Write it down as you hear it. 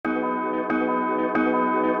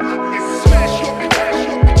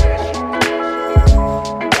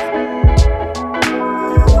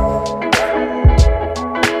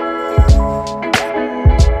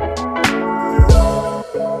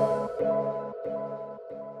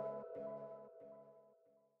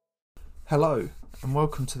Hello, and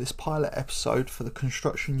welcome to this pilot episode for the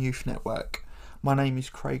Construction Youth Network. My name is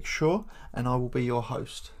Craig Shaw, and I will be your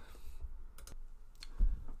host.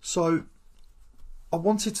 So, I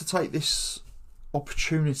wanted to take this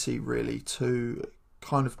opportunity really to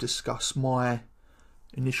kind of discuss my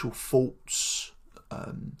initial thoughts,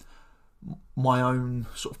 my own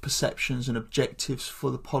sort of perceptions and objectives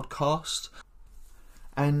for the podcast.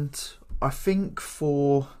 And I think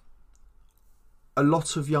for a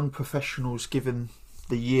lot of young professionals, given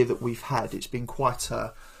the year that we've had, it's been quite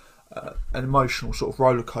an emotional sort of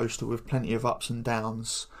roller coaster with plenty of ups and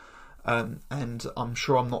downs. And I'm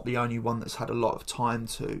sure I'm not the only one that's had a lot of time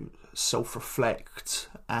to self-reflect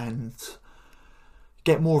and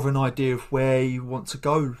get more of an idea of where you want to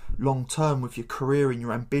go long term with your career and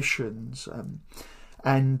your ambitions.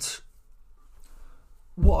 And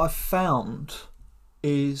what I've found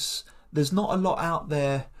is there's not a lot out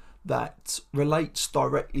there that relates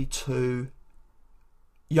directly to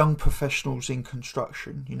young professionals in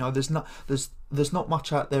construction. You know, there's not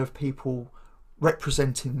much out there of people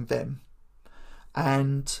representing them,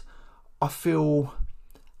 and I feel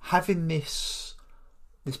having this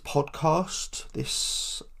podcast,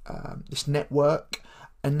 this network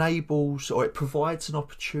enables, or it provides an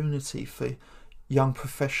opportunity for young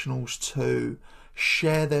professionals to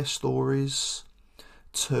share their stories,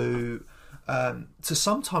 to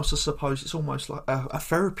sometimes, I suppose, it's almost like a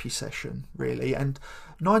therapy session, really. And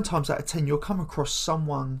 9 times out of 10, you'll come across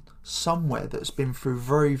someone somewhere that's been through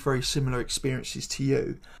very, very similar experiences to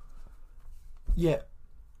you, yet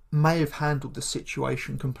may have handled the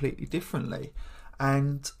situation completely differently.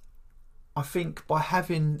 And I think by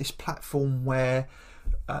having this platform where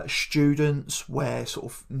students, where sort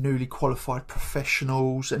of newly qualified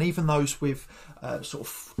professionals, and even those with sort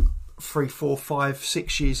of 3, 4, 5,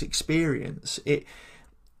 6 years experience, it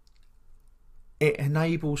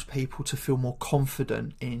enables people to feel more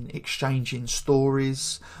confident in exchanging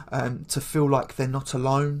stories, to feel like they're not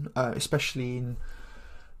alone, especially in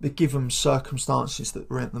the given circumstances that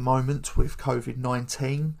we're in at the moment with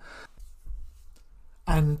COVID-19.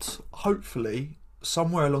 And hopefully,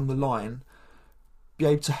 somewhere along the line, be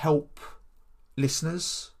able to help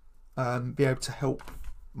listeners, be able to help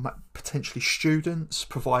potentially students,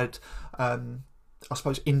 provide I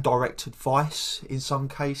suppose indirect advice in some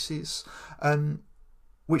cases,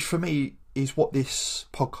 which for me is what this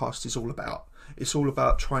podcast is all about. It's all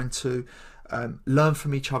about trying to learn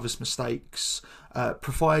from each other's mistakes,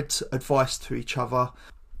 provide advice to each other,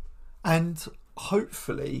 and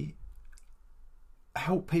hopefully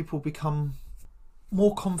help people become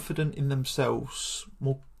more confident in themselves,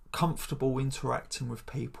 more comfortable interacting with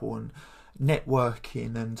people and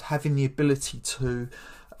networking, and having the ability to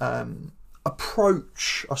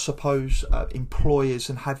approach, I suppose, employers,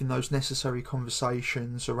 and having those necessary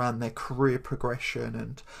conversations around their career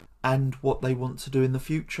progression and what they want to do in the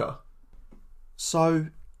future. So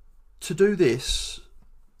to do this,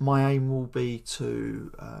 my aim will be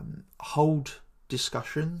to hold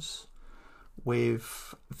discussions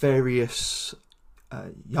with various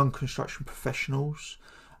young construction professionals,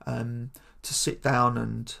 to sit down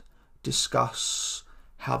and discuss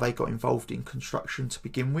how they got involved in construction to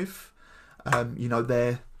begin with,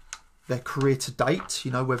 their career to date,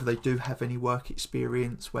 whether they do have any work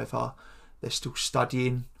experience, whether they're still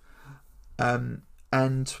studying, and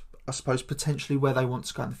I suppose potentially where they want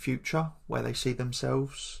to go in the future, where they see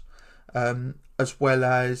themselves, as well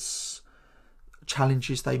as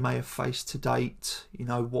challenges they may have faced to date,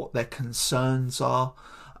 what their concerns are,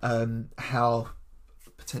 how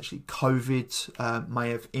potentially COVID may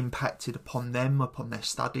have impacted upon them, upon their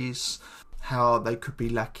studies, how they could be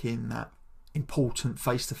lacking that important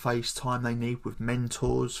face-to-face time they need with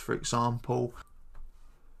mentors, for example,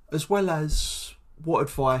 as well as what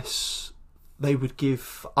advice they would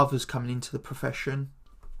give others coming into the profession,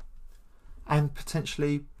 and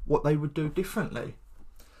potentially what they would do differently.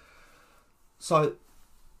 So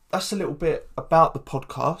that's a little bit about the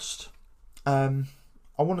podcast.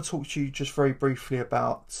 I want to talk to you just very briefly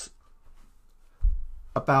about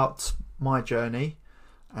my journey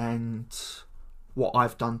and what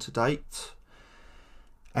I've done to date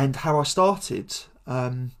and how I started.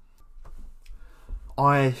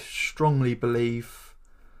 I strongly believe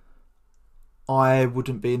I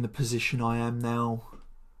wouldn't be in the position I am now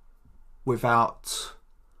without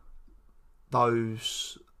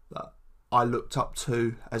those that I looked up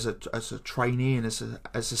to as a trainee and as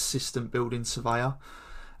assistant building surveyor,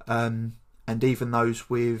 and even those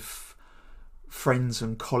with friends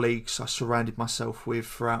and colleagues I surrounded myself with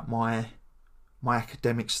throughout my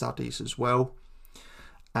academic studies as well.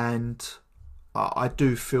 And I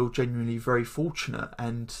do feel genuinely very fortunate,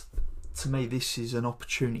 and to me, this is an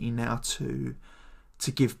opportunity now to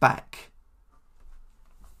give back.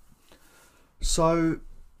 So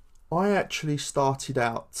I actually started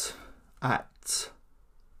out at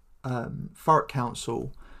Thurrock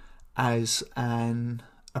Council as an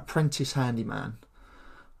apprentice handyman.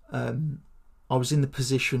 I was in the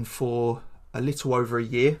position for a little over a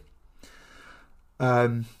year.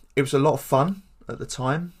 It was a lot of fun at the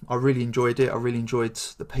time. I really enjoyed it. I really enjoyed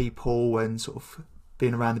the people and sort of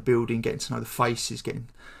being around the building, getting to know the faces, getting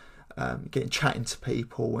chatting to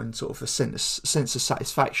people, and sort of a sense of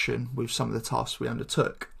satisfaction with some of the tasks we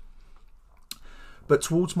undertook. But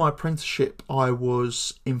towards my apprenticeship, I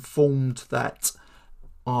was informed that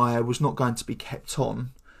I was not going to be kept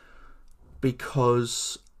on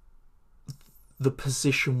because the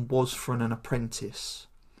position was for an apprentice.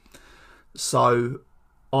 So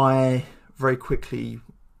I very quickly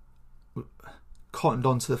cottoned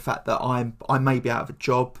on to the fact that I may be out of a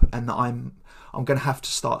job and that I'm going to have to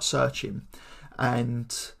start searching.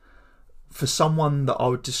 And for someone that I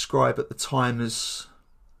would describe at the time as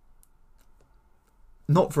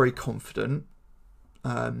not very confident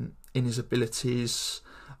in his abilities,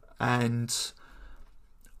 and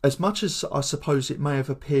as much as I suppose it may have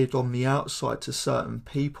appeared on the outside to certain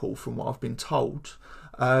people from what I've been told,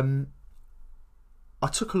 I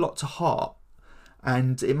took a lot to heart,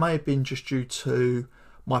 and it may have been just due to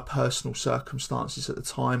my personal circumstances at the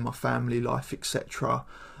time, my family life, etc.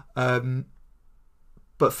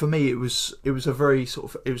 But for me, it was a very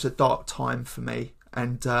it was a dark time for me,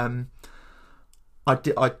 and I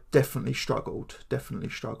definitely struggled.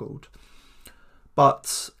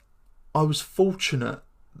 But I was fortunate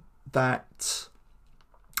that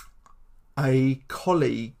a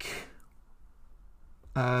colleague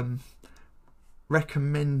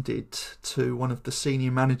recommended to one of the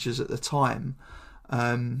senior managers at the time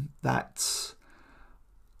that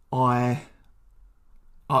I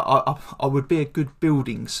would be a good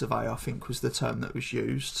building surveyor, I think was the term that was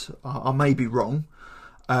used. I may be wrong.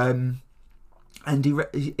 And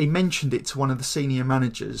he mentioned it to one of the senior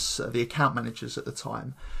managers, the account managers at the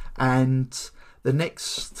time. And the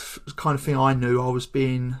next kind of thing I knew, I was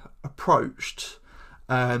being approached.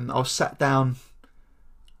 I was sat down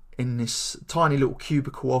in this tiny little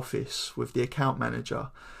cubicle office with the account manager.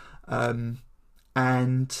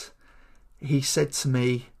 And he said to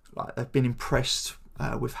me, like, they've been impressed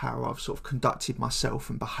with how I've sort of conducted myself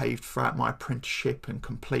and behaved throughout my apprenticeship and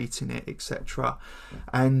completing it, etc.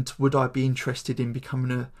 And would I be interested in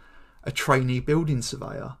becoming a trainee building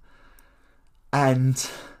surveyor? And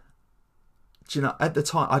do you know, at the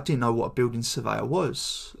time I didn't know what a building surveyor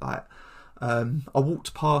was. Like, I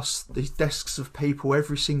walked past these desks of people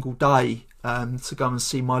every single day to go and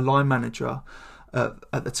see my line manager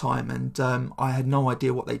at the time, and I had no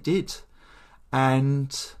idea what they did.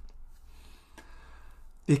 And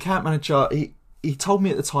the account manager, he told me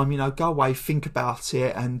at the time, go away, think about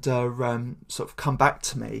it, and sort of come back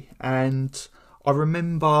to me. And I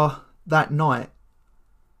remember that night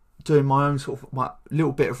doing my own my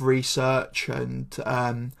little bit of research and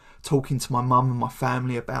talking to my mum and my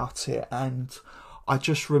family about it. And I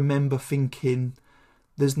just remember thinking,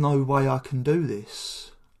 there's no way I can do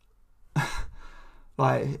this.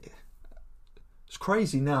 Like, it's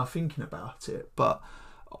crazy now thinking about it, but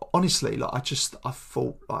honestly, like, I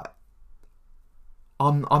thought, like,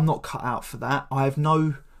 I'm not cut out for that. I have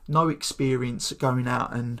no experience at going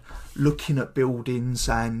out and looking at buildings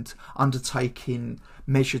and undertaking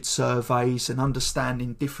measured surveys and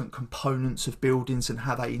understanding different components of buildings and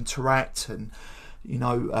how they interact, and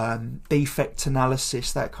defect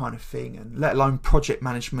analysis, that kind of thing, and let alone project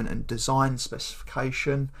management and design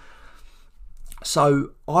specification.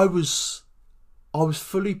 So I was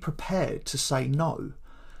fully prepared to say no.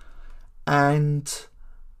 And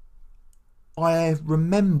I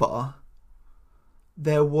remember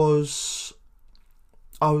I was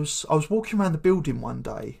walking around the building one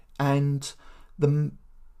day, and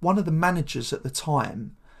one of the managers at the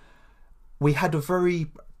time, we had a very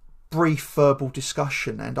brief verbal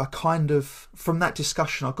discussion, and I from that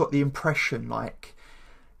discussion I got the impression like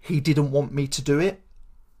he didn't want me to do it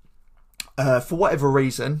for whatever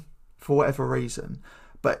reason,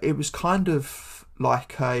 but it was kind of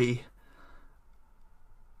like a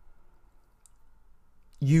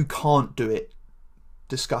you can't do it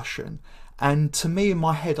discussion. And to me, in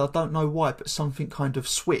my head, I don't know why, but something kind of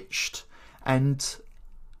switched. And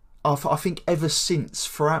I think ever since,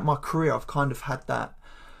 throughout my career, I've kind of had that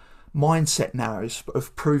mindset now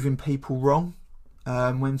of proving people wrong.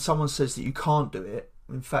 When someone says that you can't do it,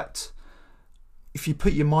 in fact, if you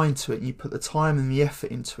put your mind to it and you put the time and the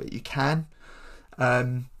effort into it, you can.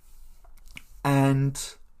 And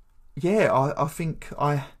yeah, I think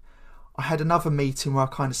I had another meeting where I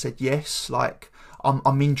kind of said yes, like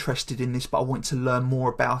I'm interested in this, but I want to learn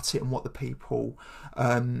more about it and what the people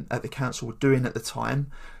at the council were doing at the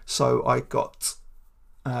time. So I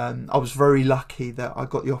was very lucky that I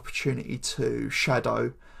got the opportunity to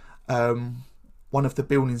shadow one of the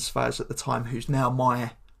building surveyors at the time, who's now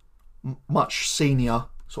my much senior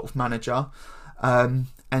sort of manager.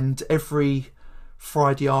 And every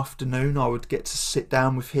Friday afternoon I would get to sit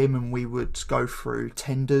down with him and we would go through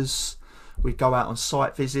tenders. We'd go out on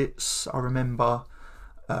site visits. I remember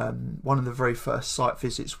one of the very first site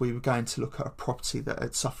visits, we were going to look at a property that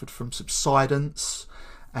had suffered from subsidence,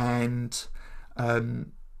 and the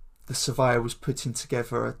surveyor was putting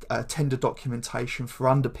together a tender documentation for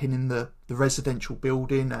underpinning the residential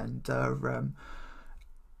building. And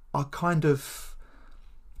I kind of,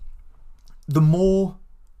 the more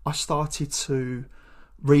I started to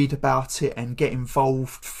read about it and get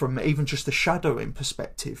involved from even just a shadowing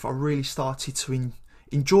perspective, I really started to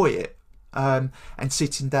enjoy it. And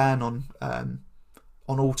sitting down on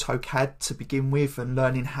AutoCAD to begin with, and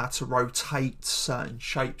learning how to rotate certain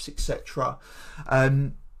shapes, etc.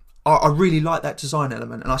 I really like that design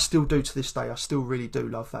element, and I still do to this day. I still really do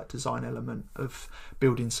love that design element of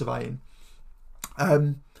building surveying.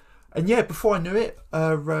 And yeah, before I knew it,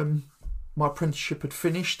 my apprenticeship had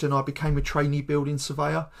finished and I became a trainee building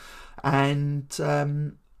surveyor, and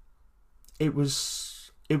it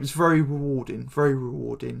was very rewarding, very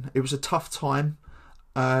rewarding. It was a tough time,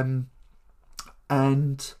 and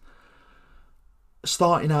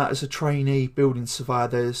starting out as a trainee building surveyor,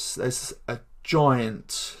 there's a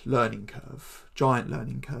giant learning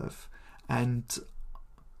curve, and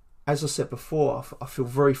as I said before, I feel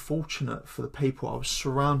very fortunate for the people I was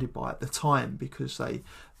surrounded by at the time, because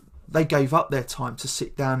they gave up their time to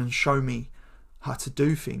sit down and show me how to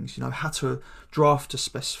do things, you know, how to draft a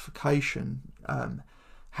specification,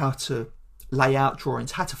 how to lay out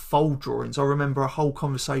drawings, how to fold drawings. I remember a whole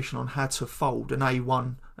conversation on how to fold an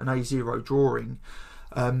A1 and A0 drawing,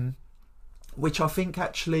 which I think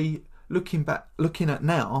actually, looking at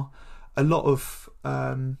now, a lot of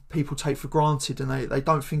people take for granted, and they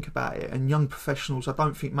don't think about it. And young professionals, I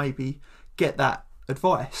don't think, maybe get that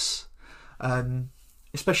advice.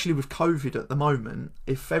 Especially with COVID at the moment,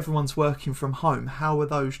 if everyone's working from home, how are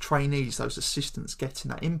those trainees, those assistants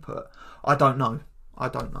getting that input? I don't know.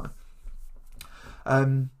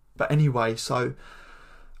 But anyway, so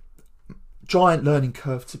giant learning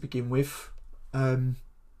curve to begin with.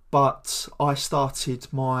 But I started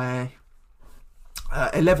my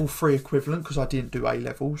a level 3 equivalent, because I didn't do A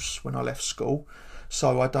levels when I left school.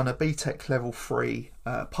 So I done a BTEC level 3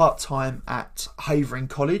 part-time at Havering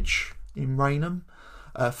College in Rainham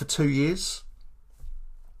for 2 years.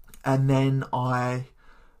 And then I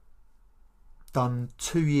done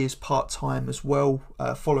 2 years part-time as well,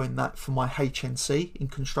 following that, for my HNC in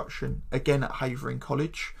construction, again at Havering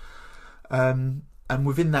College. And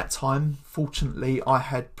within that time, fortunately, I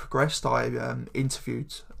had progressed. I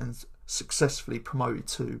interviewed and successfully promoted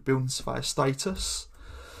to building surveyor status.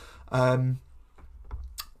 And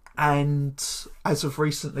as of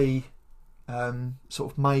recently,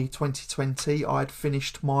 sort of May 2020, I'd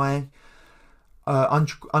finished my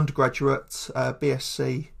undergraduate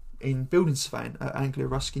BSc in building surveying at Anglia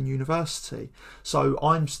Ruskin University. So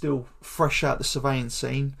I'm still fresh out the surveying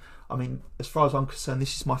scene. I mean, as far as I'm concerned,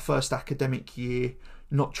 this is my first academic year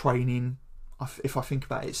not training, if I think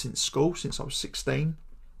about it, since school, since I was 16.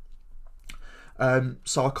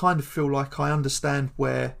 So I kind of feel like I understand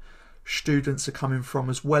where students are coming from,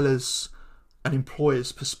 as well as an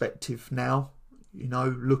employer's perspective now, you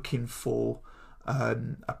know, looking for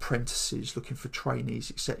apprentices, looking for trainees,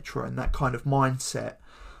 etc., and that kind of mindset.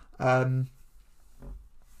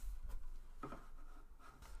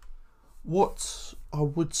 What I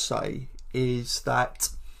would say is that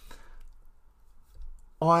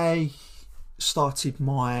I started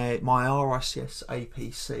my RICS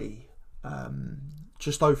APC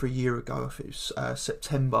just over a year ago. I think it was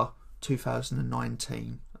September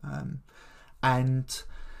 2019, and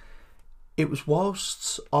it was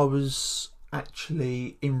whilst I was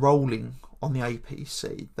actually enrolling on the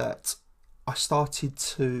APC that I started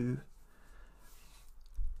to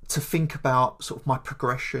think about sort of my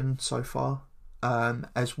progression so far,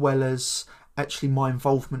 as well as actually my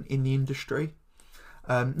involvement in the industry,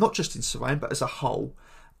 not just in surveying but as a whole.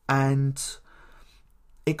 And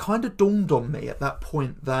it kind of dawned on me at that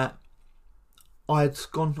point that I'd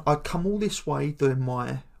come all this way doing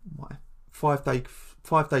my 5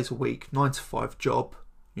 days a week, 9 to 5 job,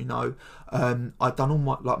 you know. I'd done all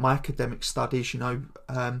my academic studies, you know,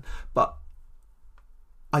 but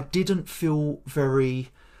I didn't feel very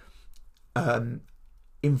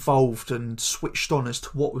involved and switched on as to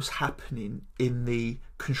what was happening in the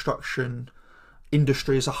construction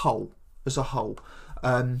industry as a whole.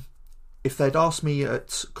 If they'd asked me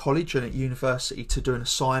at college and at university to do an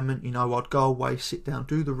assignment, I'd go away, sit down,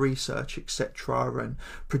 do the research, etc., and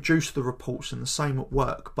produce the reports, and the same at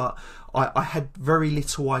work. But I had very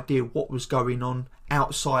little idea what was going on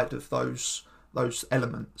outside of those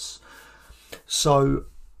elements. So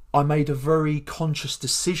I made a very conscious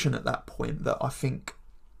decision at that point that I think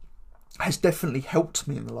has definitely helped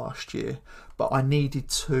me in the last year, but I needed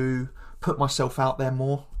to put myself out there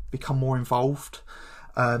more, become more involved.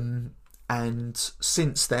 And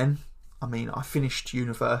since then, I finished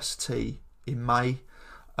university in May.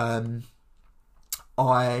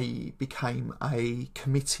 I became a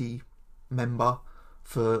committee member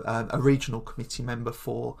for a regional committee member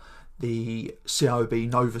for the CIOB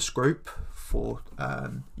Novus Group for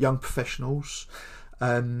young professionals.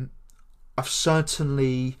 I've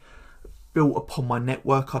certainly built upon my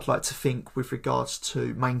network, I'd like to think, with regards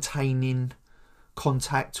to maintaining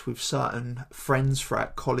contact with certain friends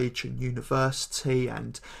throughout college and university,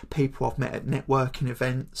 and people I've met at networking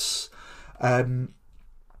events, as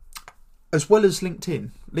well as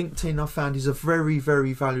LinkedIn. LinkedIn, I found, is a very,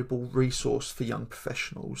 very valuable resource for young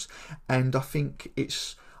professionals, and I think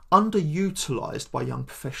it's underutilised by young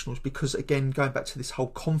professionals because, again, going back to this whole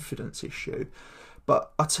confidence issue,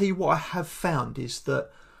 but I tell you what I have found is that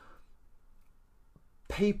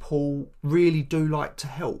people really do like to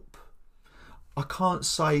help. I can't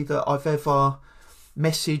say that I've ever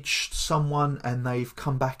messaged someone and they've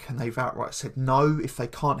come back and they've outright said no. If they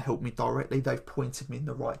can't help me directly, they've pointed me in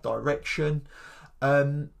the right direction.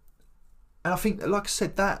 And I think, like I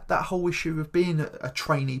said, that whole issue of being a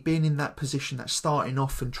trainee, being in that position, that starting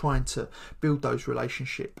off and trying to build those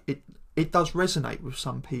relationships, it does resonate with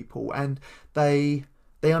some people, and they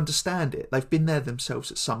understand it. They've been there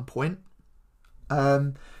themselves at some point.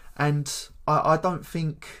 And I don't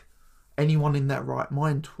think anyone in their right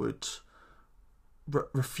mind would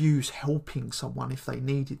refuse helping someone if they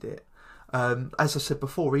needed it. As I said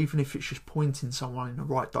before, even if it's just pointing someone in the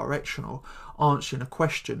right direction or answering a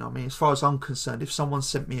question. As far as I'm concerned, if someone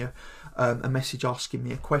sent me a message asking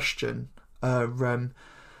me a question,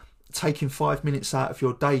 taking 5 minutes out of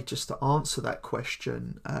your day just to answer that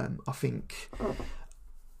question, I think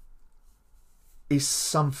is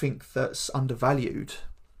something that's undervalued.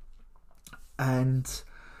 And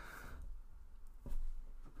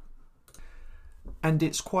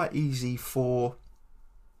it's quite easy for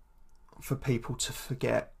people to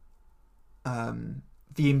forget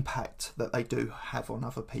the impact that they do have on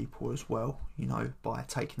other people as well, by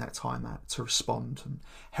taking that time out to respond and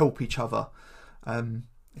help each other.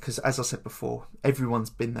 Because, as I said before, everyone's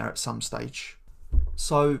been there at some stage.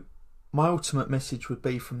 So my ultimate message would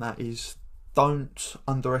be from that is, don't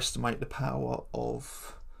underestimate the power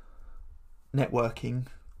of networking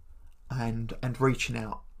and reaching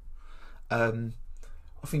out.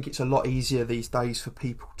 I think it's a lot easier these days for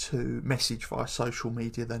people to message via social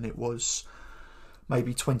media than it was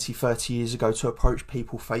maybe 20, 30 years ago to approach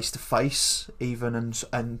people face to face even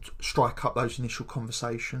and strike up those initial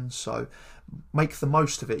conversations. So make the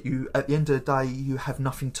most of it. At the end of the day, you have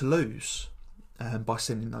nothing to lose by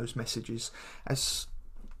sending those messages, as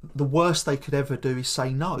the worst they could ever do is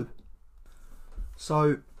say no.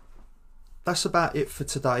 So that's about it for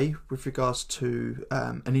today with regards to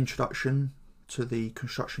an introduction to the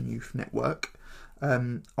Construction Youth Network. I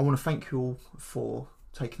want to thank you all for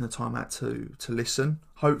taking the time out to listen.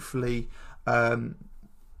 Hopefully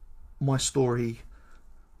my story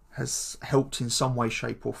has helped in some way,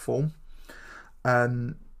 shape or form.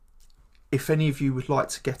 If any of you would like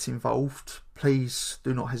to get involved, please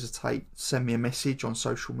do not hesitate. Send me a message on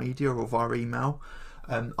social media or via email.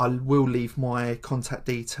 I will leave my contact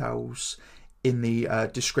details in the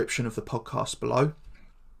description of the podcast below.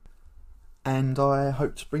 And I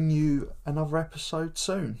hope to bring you another episode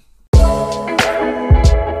soon.